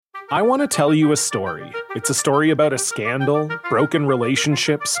I want to tell you a story. It's a story about a scandal, broken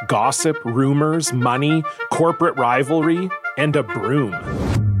relationships, gossip, rumors, money, corporate rivalry, and a broom.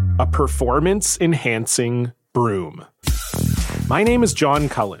 A performance-enhancing broom. My name is John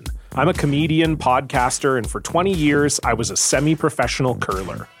Cullen. I'm a comedian, podcaster, and for 20 years, I was a semi-professional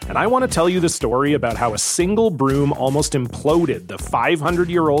curler. And I want to tell you the story about how a single broom almost imploded the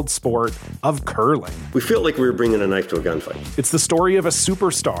 500-year-old sport of curling. We felt like we were bringing a knife to a gunfight. It's the story of a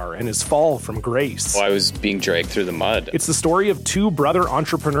superstar and his fall from grace. I was being dragged through the mud. It's the story of two brother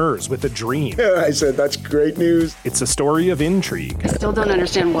entrepreneurs with a dream. I said, that's great news. It's a story of intrigue. I still don't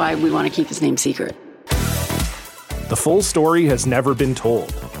understand why we want to keep his name secret. The full story has never been told,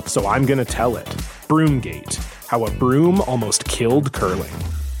 so I'm going to tell it. Broomgate, how a broom almost killed curling.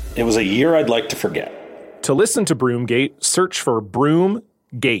 It was a year I'd like to forget. To listen to Broomgate, search for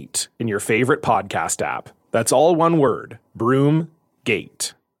Broomgate in your favorite podcast app. That's all one word,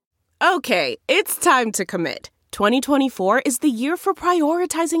 Broomgate. Okay, it's time to commit. 2024 is the year for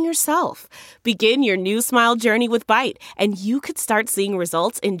prioritizing yourself. Begin your new smile journey with Byte, and you could start seeing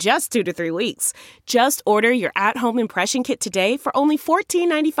results in just 2 to 3 weeks. Just order your at-home impression kit today for only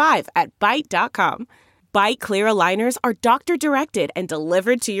 $14.95 at Byte.com. Byte Clear aligners are doctor-directed and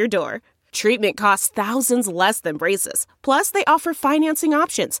delivered to your door. Treatment costs thousands less than braces. Plus, they offer financing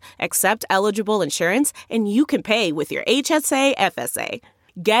options, accept eligible insurance, and you can pay with your HSA FSA.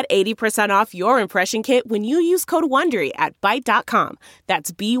 Get 80% off your impression kit when you use code WONDERY at Byte.com.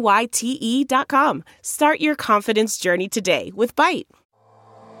 That's BYTE.com. Start your confidence journey today with Byte.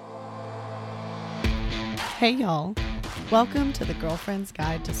 Hey, y'all. Welcome to the Girlfriend's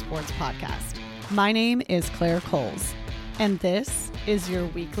Guide to Sports podcast. My name is Claire Coles, and this is your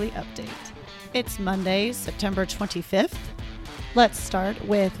weekly update. It's Monday, September 25th. Let's start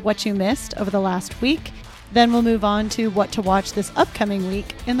with what you missed over the last week. Then we'll move on to what to watch this upcoming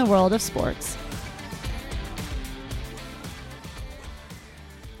week in the world of sports.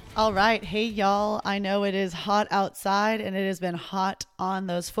 All right. Hey, y'all. I know it is hot outside and it has been hot on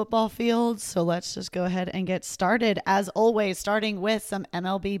those football fields. So let's just go ahead and get started. As always, starting with some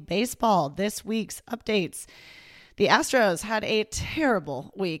MLB baseball. This week's updates. The Astros had a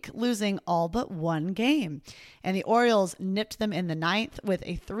terrible week, losing all but one game. And the Orioles nipped them in the ninth with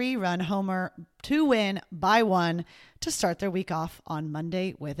a 3-run homer to win by 1 to start their week off on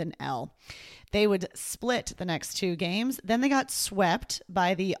Monday with an L. They would split the next 2 games. Then they got swept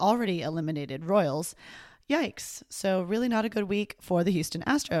by the already eliminated Royals. Yikes. So really not a good week for the Houston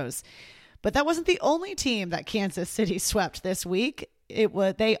Astros. But that wasn't the only team that Kansas City swept this week.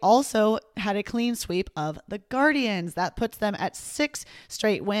 They also had a clean sweep of the Guardians. That puts them at 6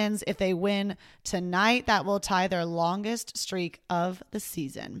 straight wins. If they win tonight, that will tie their longest streak of the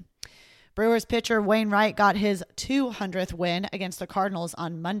season. Brewers pitcher Wayne Wright got his 200th win against the Cardinals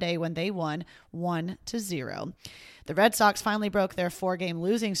on Monday when they won 1-0. The Red Sox finally broke their 4-game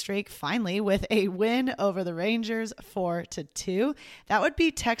losing streak, finally, with a win over the Rangers 4-2. That would be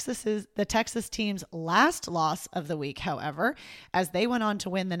the Texas team's last loss of the week, however, as they went on to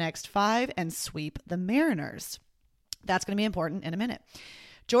win the next 5 and sweep the Mariners. That's going to be important in a minute.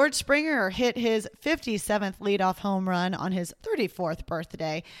 George Springer hit his 57th leadoff home run on his 34th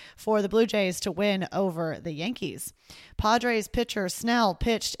birthday for the Blue Jays to win over the Yankees. Padres pitcher Snell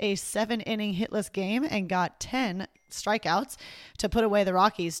pitched a 7-inning hitless game and got 10 strikeouts to put away the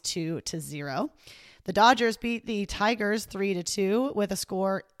Rockies 2-0. The Dodgers beat the Tigers 3-2 with a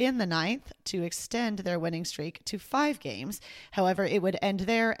score in the ninth to extend their winning streak to 5 games. However, it would end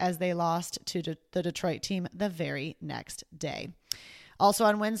there as they lost to the Detroit team the very next day. Also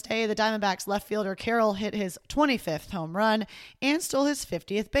on Wednesday, the Diamondbacks left fielder Carroll hit his 25th home run and stole his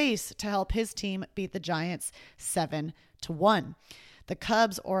 50th base to help his team beat the Giants 7-1. The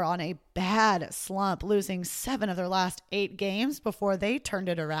Cubs are on a bad slump, losing 7 of their last 8 games before they turned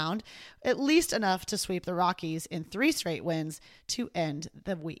it around, at least enough to sweep the Rockies in 3 straight wins to end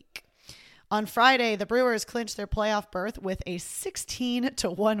the week. On Friday, the Brewers clinched their playoff berth with a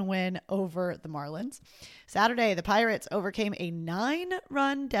 16-1 win over the Marlins. Saturday, the Pirates overcame a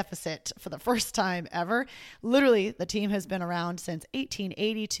 9-run deficit for the first time ever. Literally, the team has been around since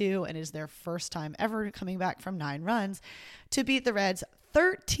 1882 and is their first time ever coming back from 9 runs to beat the Reds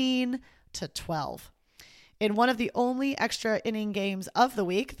 13-12. In one of the only extra inning games of the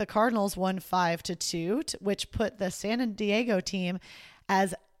week, the Cardinals won 5-2, which put the San Diego team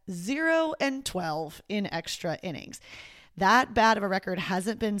as 0-12 in extra innings. That bad of a record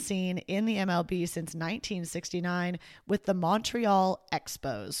hasn't been seen in the MLB since 1969 with the Montreal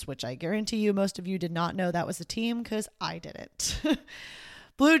Expos, which I guarantee you most of you did not know that was a team because I didn't.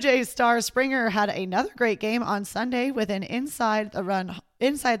 Blue Jays star Springer had another great game on Sunday with an inside the run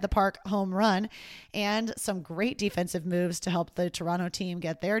inside the park home run, and some great defensive moves to help the Toronto team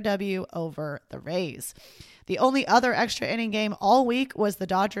get their W over the Rays. The only other extra inning game all week was the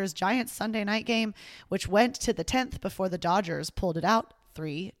Dodgers-Giants Sunday night game, which went to the 10th before the Dodgers pulled it out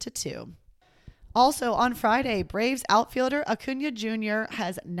 3-2. Also on Friday, Braves outfielder Acuna Jr.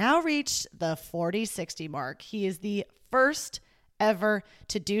 has now reached the 40-60 mark. He is the first ever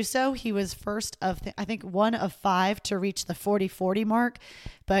to do so. He was first of, I think, one of 5 to reach the 40-40 mark,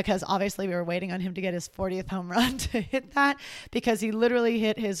 because obviously we were waiting on him to get his 40th home run to hit that, because he literally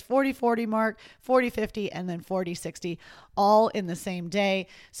hit his 40-40 mark, 40-50, and then 40-60 all in the same day.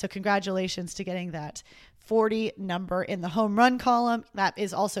 So congratulations to getting that 40 number in the home run column. That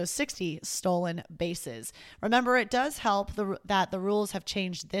is also 60 stolen bases. Remember, it does help that the rules have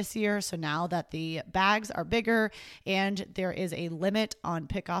changed this year. So now that the bags are bigger and there is a limit on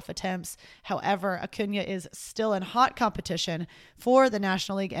pickoff attempts. However, Acuna is still in hot competition for the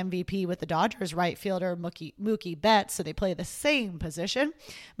National League MVP with the Dodgers right fielder Mookie Betts. So they play the same position.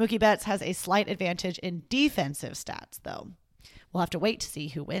 Mookie Betts has a slight advantage in defensive stats, though. We'll have to wait to see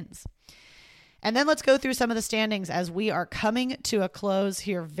who wins. And then let's go through some of the standings as we are coming to a close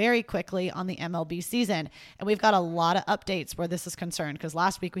here very quickly on the MLB season. And we've got a lot of updates where this is concerned, because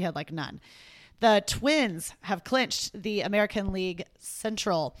last week we had like none. The Twins have clinched the American League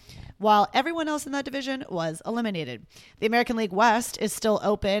Central, while everyone else in that division was eliminated. The American League West is still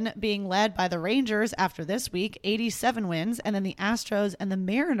open, being led by the Rangers after this week, 87 wins, and then the Astros and the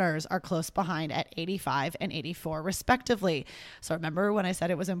Mariners are close behind at 85 and 84 respectively. So remember when I said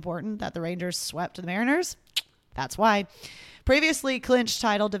it was important that the Rangers swept the Mariners? That's why. Previously clinched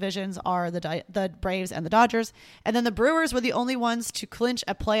title divisions are the Braves and the Dodgers, and then the Brewers were the only ones to clinch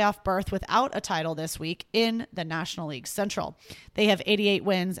a playoff berth without a title this week in the National League Central. They have 88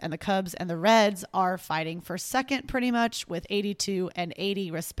 wins, and the Cubs and the Reds are fighting for second pretty much with 82 and 80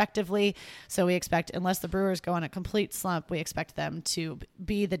 respectively. So we expect, unless the Brewers go on a complete slump, we expect them to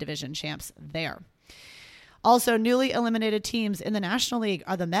be the division champs there. Also, newly eliminated teams in the National League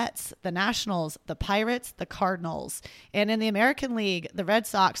are the Mets, the Nationals, the Pirates, the Cardinals. And in the American League, the Red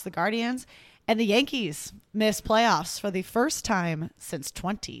Sox, the Guardians, and the Yankees miss playoffs for the first time since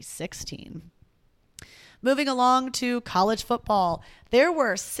 2016. Moving along to college football, there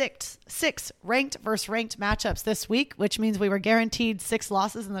were six ranked versus ranked matchups this week, which means we were guaranteed 6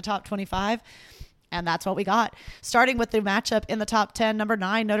 losses in the top 25. And that's what we got. Starting with the matchup in the top 10, number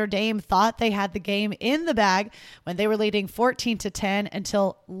 9, Notre Dame thought they had the game in the bag when they were leading 14-10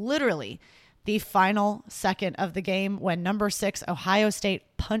 until literally the final second of the game when number 6, Ohio State,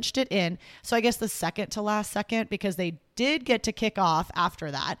 punched it in. So I guess the second to last second, because they did get to kick off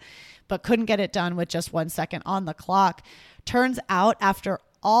after that, but couldn't get it done with just 1 second on the clock. Turns out after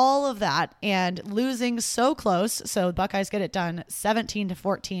all of that and losing so close, so the Buckeyes get it done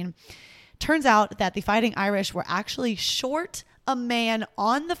 17-14. Turns out that the Fighting Irish were actually short a man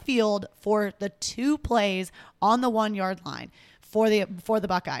on the field for the 2 plays on the 1-yard line for the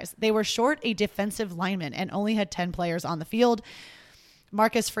Buckeyes. They were short a defensive lineman and only had 10 players on the field.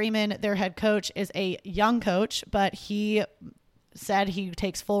 Marcus Freeman, their head coach, is a young coach, but he said he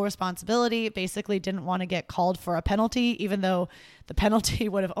takes full responsibility, basically didn't want to get called for a penalty, even though the penalty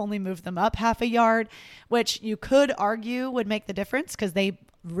would have only moved them up half a yard, which you could argue would make the difference because they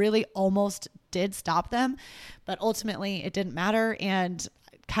really almost did stop them, but ultimately it didn't matter, and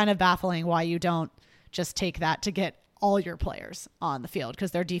kind of baffling why you don't just take that to get all your players on the field,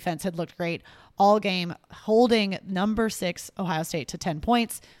 because their defense had looked great all game, holding number 6 Ohio State to 10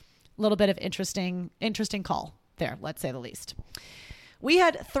 points. A little bit of interesting call there, let's say the least. We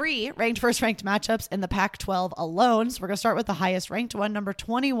had 3 ranked versus ranked matchups in the Pac-12 alone. So we're going to start with the highest ranked one. Number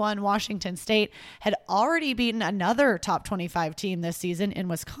 21, Washington State, had already beaten another top 25 team this season in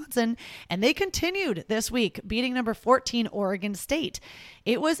Wisconsin, and they continued this week, beating number 14, Oregon State.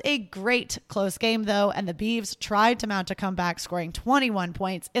 It was a great close game, though, and the Beavs tried to mount a comeback, scoring 21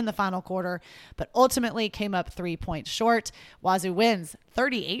 points in the final quarter, but ultimately came up 3 points short. Wazoo wins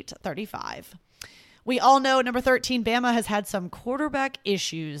 38-35. We all know number 13, Bama, has had some quarterback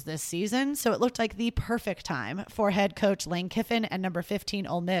issues this season, so it looked like the perfect time for head coach Lane Kiffin and number 15,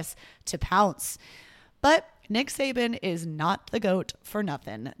 Ole Miss, to pounce. But Nick Saban is not the GOAT for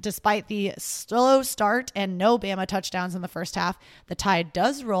nothing. Despite the slow start and no Bama touchdowns in the first half, the Tide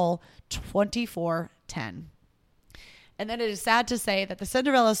does roll 24-10. And then it is sad to say that the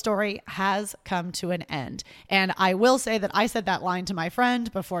Cinderella story has come to an end. And I will say that I said that line to my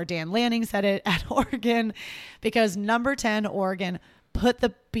friend before Dan Lanning said it at Oregon, because number 10, Oregon, put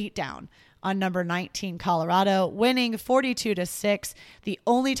the beat down on number 19 Colorado, winning 42-6. The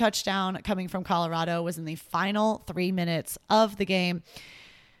only touchdown coming from Colorado was in the final 3 minutes of the game.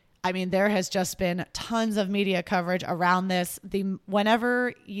 I mean, there has just been tons of media coverage around this.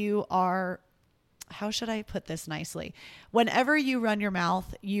 Whenever you are, how should I put this nicely? Whenever you run your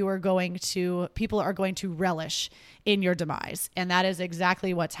mouth, people are going to relish in your demise. And that is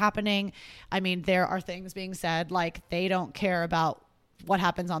exactly what's happening. I mean, there are things being said like they don't care about what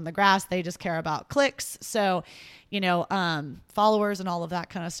happens on the grass. They just care about clicks. So, followers and all of that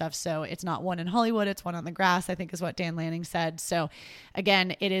kind of stuff. So it's not one in Hollywood, it's one on the grass, I think is what Dan Lanning said. So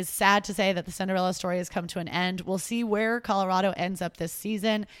again, it is sad to say that the Cinderella story has come to an end. We'll see where Colorado ends up this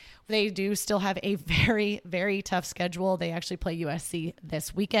season. They do still have a very, very tough schedule. They actually play USC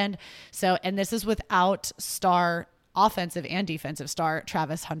this weekend. So, and this is without offensive and defensive star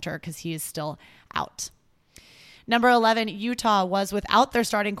Travis Hunter, because he is still out. Number 11, Utah was without their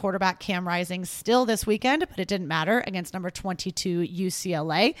starting quarterback Cam Rising still this weekend, but it didn't matter against number 22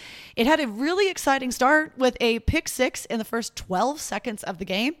 UCLA. It had a really exciting start with a pick six in the first 12 seconds of the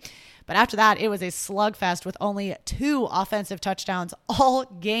game. But after that, it was a slugfest with only 2 offensive touchdowns all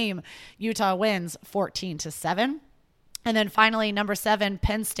game. Utah wins 14-7. And then finally, number 7,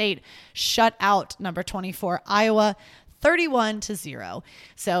 Penn State shut out number 24 Iowa 31-0.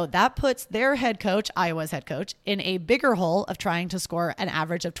 So that puts their head coach, Iowa's head coach, in a bigger hole of trying to score an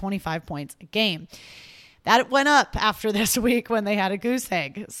average of 25 points a game. That went up after this week when they had a goose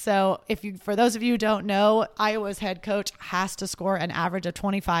egg. So for those of you who don't know, Iowa's head coach has to score an average of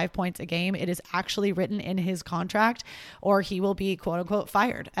 25 points a game. It is actually written in his contract, or he will be quote unquote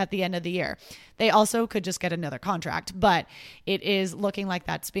fired at the end of the year. They also could just get another contract, but it is looking like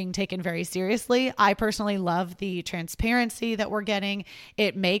that's being taken very seriously. I personally love the transparency that we're getting.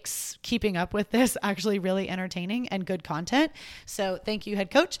 It makes keeping up with this actually really entertaining and good content. So thank you, head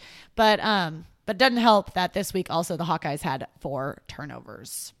coach. But it doesn't help that this week also the Hawkeyes had 4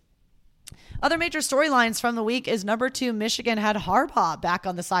 turnovers. Other major storylines from the week is number 2 Michigan had Harbaugh back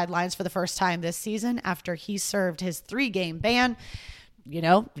on the sidelines for the first time this season after he served his 3-game ban. It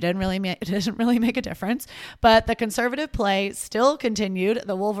doesn't really make a difference, but the conservative play still continued.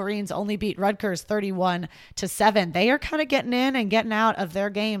 The Wolverines only beat Rutgers 31-7. They are kind of getting in and getting out of their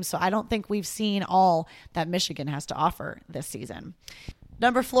games, so I don't think we've seen all that Michigan has to offer this season.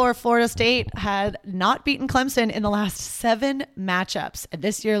 Number 4, Florida State had not beaten Clemson in the last 7 matchups. And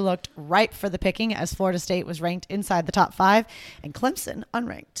this year looked ripe for the picking as Florida State was ranked inside the top 5 and Clemson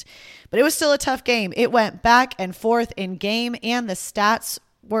unranked. But it was still a tough game. It went back and forth in game, and the stats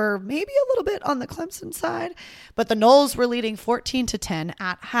were maybe a little bit on the Clemson side, but the Noles were leading 14-10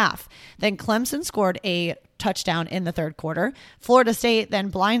 at half. Then Clemson scored a touchdown in the third quarter. Florida State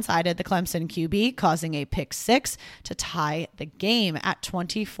then blindsided the Clemson QB, causing a pick 6 to tie the game at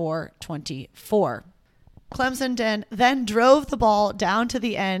 24-24. Clemson then drove the ball down to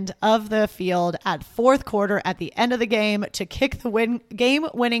the end of the field at fourth quarter at the end of the game to kick the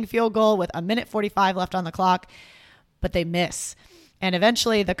game-winning field goal with 1:45 left on the clock, but they miss. And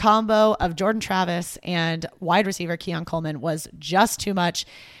eventually the combo of Jordan Travis and wide receiver Keon Coleman was just too much.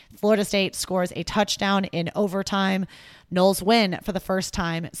 Florida State scores a touchdown in overtime. Noles win for the first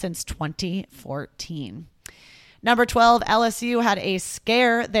time since 2014. Number 12, LSU had a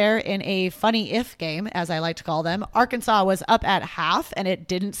scare there in a funny if game, as I like to call them. Arkansas was up at half, and it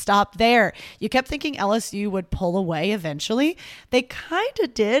didn't stop there. You kept thinking LSU would pull away eventually. They kind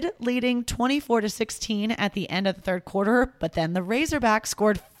of did, leading 24-16 at the end of the third quarter, but then the Razorbacks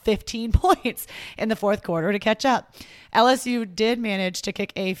scored 15 points in the fourth quarter to catch up. LSU did manage to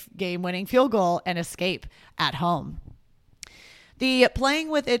kick a game-winning field goal and escape at home. The Playing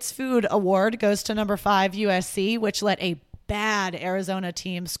with Its Food award goes to number 5 USC, which let a bad Arizona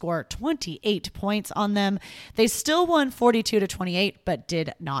team score 28 points on them. They still won 42-28, but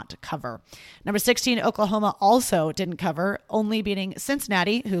did not cover. Number 16 Oklahoma also didn't cover, only beating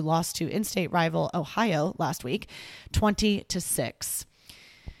Cincinnati, who lost to in-state rival Ohio last week, 20-6.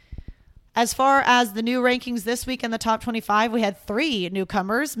 As far as the new rankings this week in the top 25, we had 3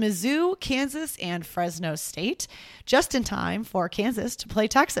 newcomers, Mizzou, Kansas, and Fresno State, just in time for Kansas to play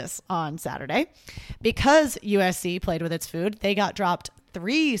Texas on Saturday. Because USC played with its food, they got dropped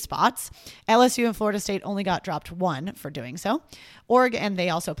 3 spots. LSU and Florida State only got dropped 1 for doing so. Oregon, and they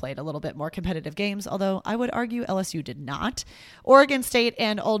also played a little bit more competitive games, although I would argue LSU did not. Oregon State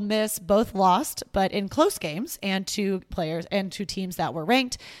and Ole Miss both lost, but in close games, and 2 teams that were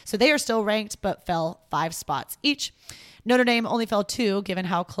ranked. So they are still ranked, but fell 5 spots each. Notre Dame only fell 2, given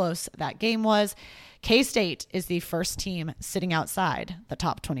how close that game was. K-State is the first team sitting outside the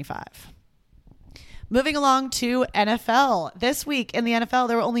top 25. Moving along to NFL. This week in the NFL,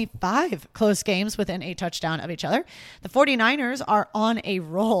 there were only 5 close games within a touchdown of each other. The 49ers are on a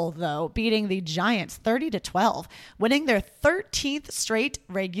roll, though, beating the Giants 30-12, winning their 13th straight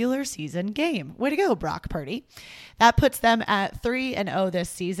regular season game. Way to go, Brock Purdy. That puts them at 3-0 this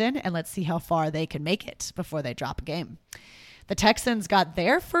season, and let's see how far they can make it before they drop a game. The Texans got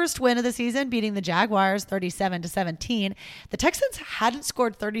their first win of the season, beating the Jaguars 37-17. The Texans hadn't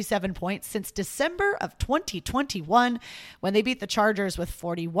scored 37 points since December of 2021 when they beat the Chargers with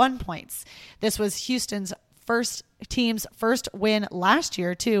 41 points. This was Houston's team's first win last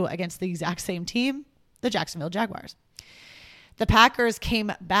year, too, against the exact same team, the Jacksonville Jaguars. The Packers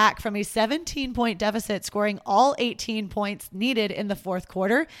came back from a 17-point deficit, scoring all 18 points needed in the fourth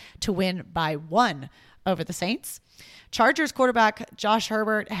quarter to win by 1 over the Saints. Chargers quarterback Josh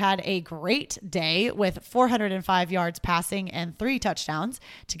Herbert had a great day with 405 yards passing and 3 touchdowns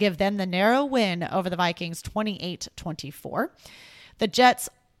to give them the narrow win over the Vikings 28-24. The Jets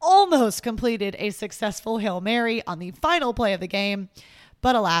almost completed a successful Hail Mary on the final play of the game,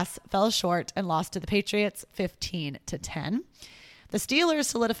 but alas, fell short and lost to the Patriots 15-10. The Steelers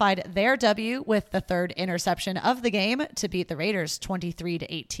solidified their W with the 3rd interception of the game to beat the Raiders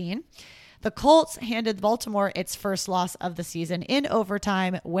 23-18. The Colts handed Baltimore its first loss of the season in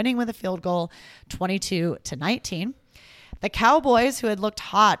overtime, winning with a field goal 22-19. The Cowboys, who had looked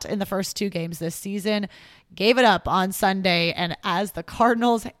hot in the first 2 games this season, gave it up on Sunday, and as the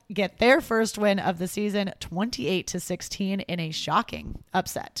Cardinals get their first win of the season 28-16 in a shocking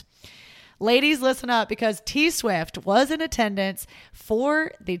upset. Ladies, listen up, because T Swift was in attendance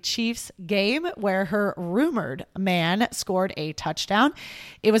for the Chiefs game where her rumored man scored a touchdown.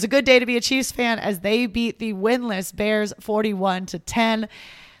 It was a good day to be a Chiefs fan as they beat the winless Bears 41-10. A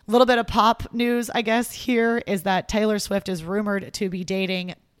little bit of pop news, I guess, here is that Taylor Swift is rumored to be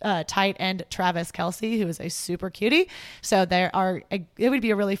dating tight end Travis Kelce, who is a super cutie. So it would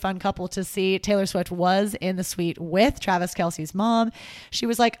be a really fun couple to see. Taylor Swift was in the suite with Travis Kelce's mom. She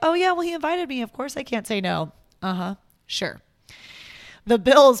was like, oh yeah, well, he invited me. Of course I can't say no. Sure. The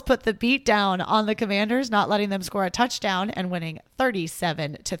Bills put the beat down on the Commanders, not letting them score a touchdown and winning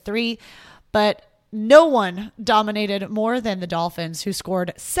 37-3. But no one dominated more than the Dolphins, who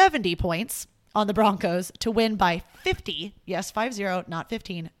scored 70 points on the Broncos to win by 50. Yes, 50, not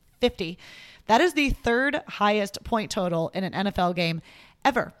 15, 50. That is the 3rd highest point total in an NFL game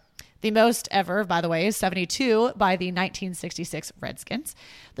ever. The most ever, by the way, is 72 by the 1966 Redskins.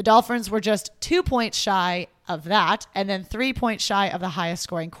 The Dolphins were just 2 points shy of that, and then 3 points shy of the highest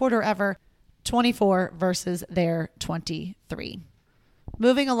scoring quarter ever, 24 versus their 23.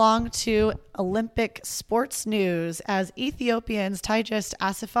 Moving along to Olympic sports news, as Ethiopian's Tigist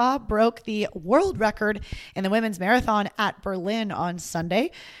Assefa broke the world record in the women's marathon at Berlin on Sunday.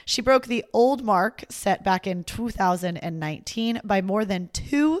 She broke the old mark set back in 2019 by more than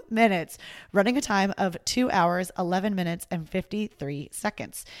 2 minutes, running a time of 2 hours, 11 minutes, and 53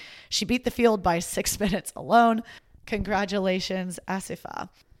 seconds. She beat the field by 6 minutes alone. Congratulations, Assefa.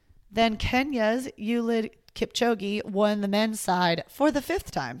 Then Kenya's Eliud Kipchoge won the men's side for the 5th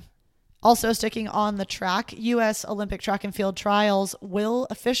time. Also sticking on the track, U.S. Olympic track and field trials will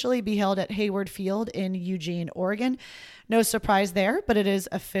officially be held at Hayward Field in Eugene, Oregon. No surprise there, but it is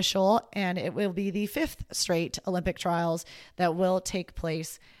official, and it will be the 5th straight Olympic trials that will take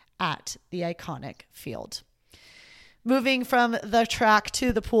place at the iconic field. Moving from the track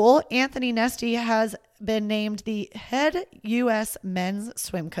to the pool, Anthony Nesty has been named the head U.S. men's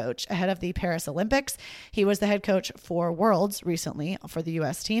swim coach ahead of the Paris Olympics. He was the head coach for Worlds recently for the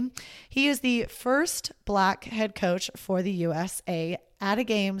U.S. team. He is the first Black head coach for the USA at a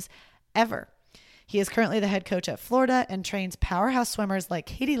games ever. He is currently the head coach at Florida and trains powerhouse swimmers like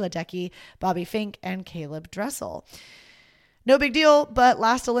Katie Ledecky, Bobby Fink, and Caleb Dressel. No big deal, but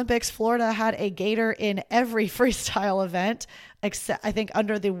last Olympics, Florida had a gator in every freestyle event, except I think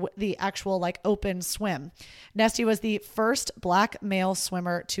under the actual open swim. Nesty was the first Black male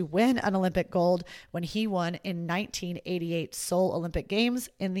swimmer to win an Olympic gold when he won in 1988 Seoul Olympic Games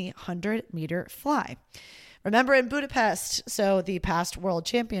in the 100-meter fly. Remember in Budapest, so the past World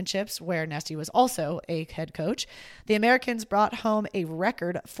Championships, where Nesty was also a head coach, the Americans brought home a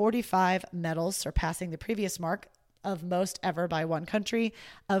record 45 medals, surpassing the previous mark of most ever by one country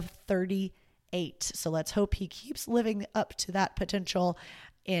of 38. So let's hope he keeps living up to that potential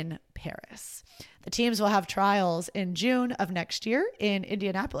in Paris. The teams will have trials in June of next year in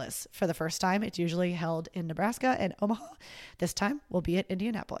Indianapolis. For the first time, it's usually held in Nebraska and Omaha. This time will be at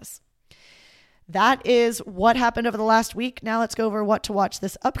Indianapolis. That is what happened over the last week. Now let's go over what to watch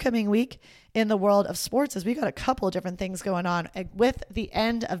this upcoming week in the world of sports is we got a couple of different things going on with the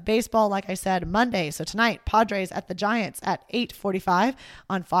end of baseball. Like I said, Monday. So tonight, Padres at the Giants at 8:45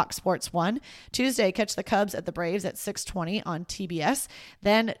 on Fox Sports 1. Tuesday, catch the Cubs at the Braves at 6:20 on TBS.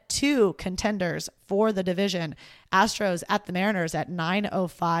 Then 2 contenders for the division. Astros at the Mariners at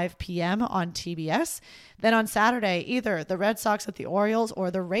 9:05 p.m. on TBS. Then on Saturday, either the Red Sox at the Orioles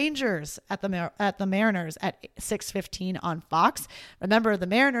or the Rangers at the Mariners at 6:15 on Fox. Remember, the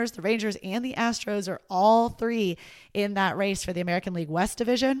Mariners, the Rangers, and the Astros are all 3 in that race for the American League West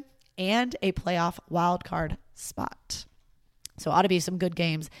division and a playoff wildcard spot. So ought to be some good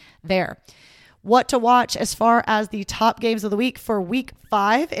games there. What to watch as far as the top games of the week for week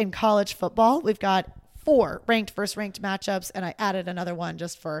 5 in college football. We've got 4 ranked versus ranked matchups, and I added another one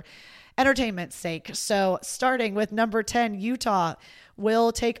just for entertainment's sake. So starting with number 10, Utah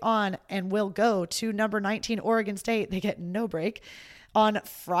will take on and will go to number 19, Oregon State. They get no break on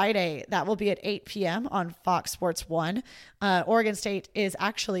Friday. That will be at 8 p.m. on Fox Sports 1. Oregon State is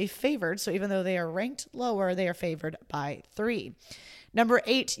actually favored. So even though they are ranked lower, they are favored by 3. Number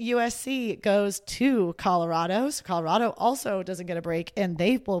 8, USC goes to Colorado. So Colorado also doesn't get a break, and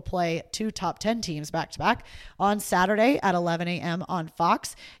they will play 2 top 10 teams back-to-back on Saturday at 11 a.m. on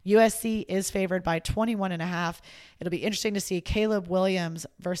Fox. USC is favored by 21.5. It'll be interesting to see Caleb Williams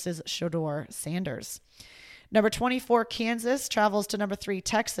versus Shedeur Sanders. Number 24, Kansas travels to number 3,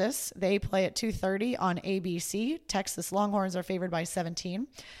 Texas. They play at 2:30 on ABC. Texas Longhorns are favored by 17.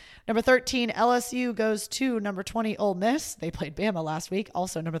 Number 13, LSU goes to number 20, Ole Miss. They played Bama last week,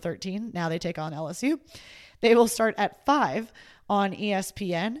 also number 13. Now they take on LSU. They will start at 5 on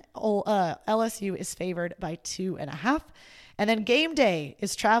ESPN. LSU is favored by 2.5. And then game day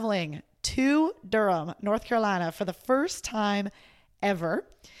is traveling to Durham, North Carolina for the first time ever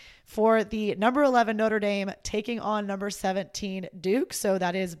for the number 11 Notre Dame taking on number 17 Duke. So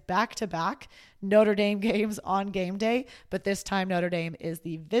that is back-to-back Notre Dame games on game day, but this time Notre Dame is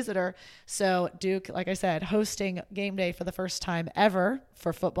the visitor. So Duke, like I said, hosting game day for the first time ever,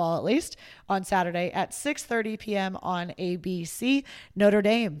 for football at least, on Saturday at 6:30 p.m. on ABC. Notre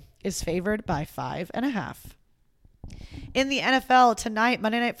Dame is favored by 5.5. In the NFL tonight,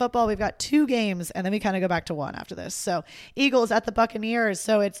 Monday Night Football, we've got 2 games, and then we kind of go back to 1 after this. So Eagles at the Buccaneers.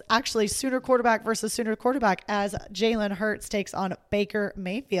 So it's actually Sooner quarterback versus Sooner quarterback as Jalen Hurts takes on Baker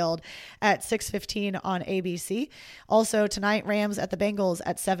Mayfield at 6:15 on ABC. Also tonight, Rams at the Bengals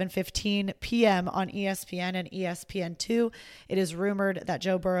at 7:15 p.m. on ESPN and ESPN2. It is rumored that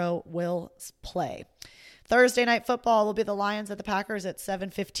Joe Burrow will play. Thursday Night Football will be the Lions at the Packers at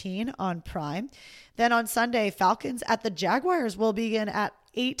 7:15 on Prime. Then on Sunday, Falcons at the Jaguars will begin at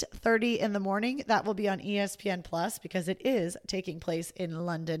 8:30 in the morning. That will be on ESPN Plus because it is taking place in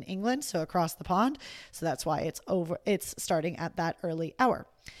London, England, so across the pond. So that's why it's starting at that early hour.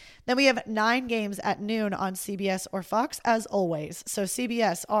 Then we have 9 games at noon on CBS or Fox, as always. So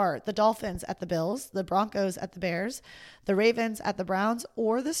CBS are the Dolphins at the Bills, the Broncos at the Bears, the Ravens at the Browns,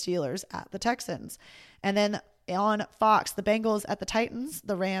 or the Steelers at the Texans. And then on Fox, the Bengals at the Titans,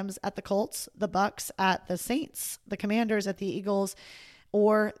 the Rams at the Colts, the Bucks at the Saints, the Commanders at the Eagles,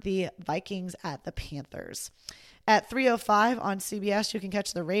 or the Vikings at the Panthers. At 3:05 on CBS, you can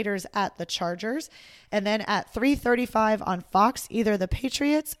catch the Raiders at the Chargers. And then at 3:35 on Fox, either the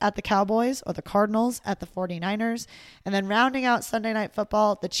Patriots at the Cowboys or the Cardinals at the 49ers. And then rounding out Sunday Night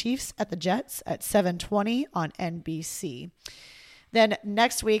Football, the Chiefs at the Jets at 7:20 on NBC. Then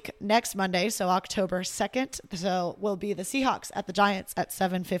next week, next Monday, so October 2nd, so will be the Seahawks at the Giants at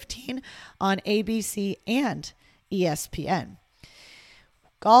 7:15 on ABC and ESPN.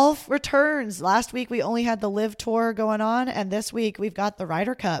 Golf returns. Last week, we only had the Live Tour going on, and this week, we've got the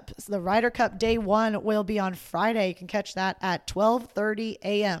Ryder Cup. So the Ryder Cup Day 1 will be on Friday. You can catch that at 12:30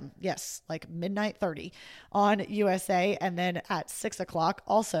 a.m. Yes, like midnight 30 on USA, and then at 6 o'clock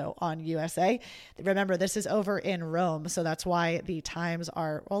also on USA. Remember, this is over in Rome, so that's why the times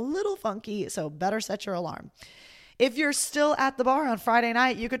are a little funky, so better set your alarm. If you're still at the bar on Friday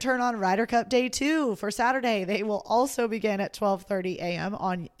night, you could turn on Ryder Cup Day 2 for Saturday. They will also begin at 12:30 a.m.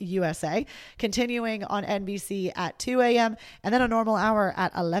 on USA, continuing on NBC at 2 a.m., and then a normal hour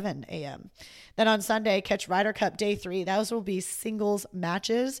at 11 a.m. Then on Sunday, catch Ryder Cup Day 3. Those will be singles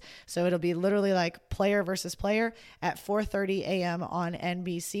matches, so it'll be literally like player versus player at 4:30 a.m. on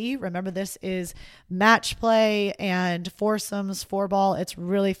NBC. Remember, this is match play and foursomes, 4-ball. It's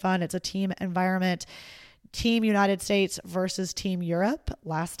really fun. It's a team environment. Team United States versus Team Europe.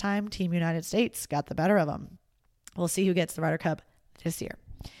 Last time, Team United States got the better of them. We'll see who gets the Ryder Cup this year.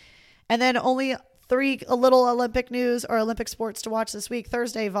 And then only a little Olympic news or Olympic sports to watch this week.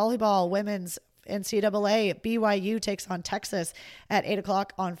 Thursday, volleyball women's NCAA, BYU takes on Texas at 8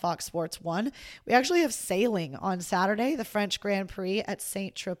 o'clock on Fox Sports 1. We actually have sailing on Saturday, the French Grand Prix at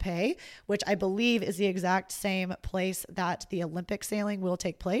Saint-Tropez, which I believe is the exact same place that the Olympic sailing will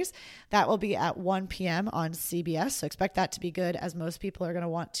take place. That will be at 1 p.m. on CBS, so expect that to be good, as most people are going to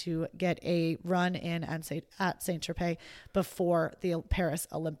want to get a run in at Saint-Tropez before the Paris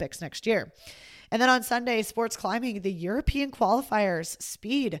Olympics next year. And then on Sunday, sports climbing, the European qualifiers,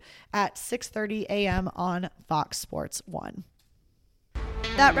 speed at 6:30 a.m. on Fox Sports 1.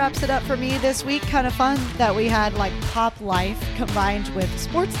 That wraps it up for me this week. Kind of fun that we had like pop life combined with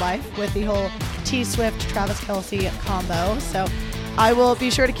sports life with the whole T-Swift, Travis Kelce combo. So I will be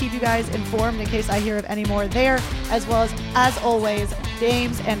sure to keep you guys informed in case I hear of any more there, as well as always,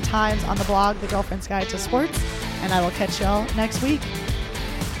 games and times on the blog, The Girlfriend's Guide to Sports. And I will catch y'all next week.